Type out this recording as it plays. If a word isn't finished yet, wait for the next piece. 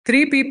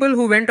Three people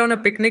who went on a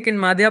picnic in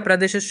Madhya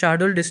Pradesh's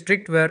Shahdol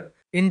district were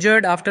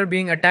injured after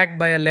being attacked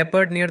by a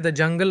leopard near the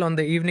jungle on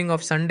the evening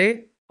of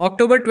Sunday,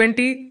 October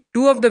 20.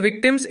 Two of the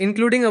victims,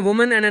 including a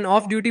woman and an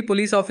off duty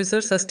police officer,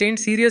 sustained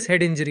serious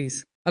head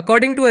injuries.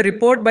 According to a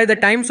report by the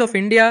Times of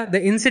India,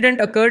 the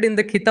incident occurred in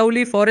the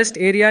Khitauli forest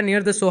area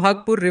near the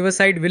Sohagpur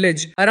riverside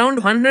village,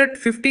 around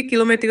 150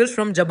 kilometers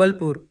from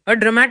Jabalpur. A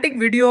dramatic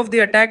video of the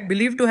attack,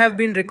 believed to have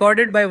been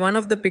recorded by one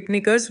of the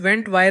picnickers,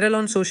 went viral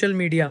on social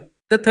media.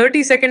 The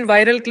 30-second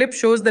viral clip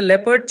shows the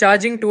leopard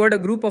charging toward a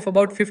group of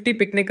about 50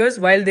 picnickers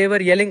while they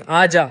were yelling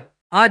Aja,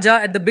 Aja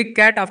at the big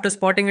cat after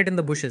spotting it in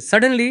the bushes.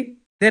 Suddenly,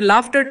 their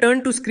laughter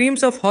turned to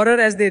screams of horror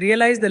as they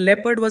realized the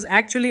leopard was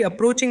actually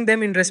approaching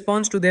them in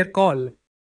response to their call.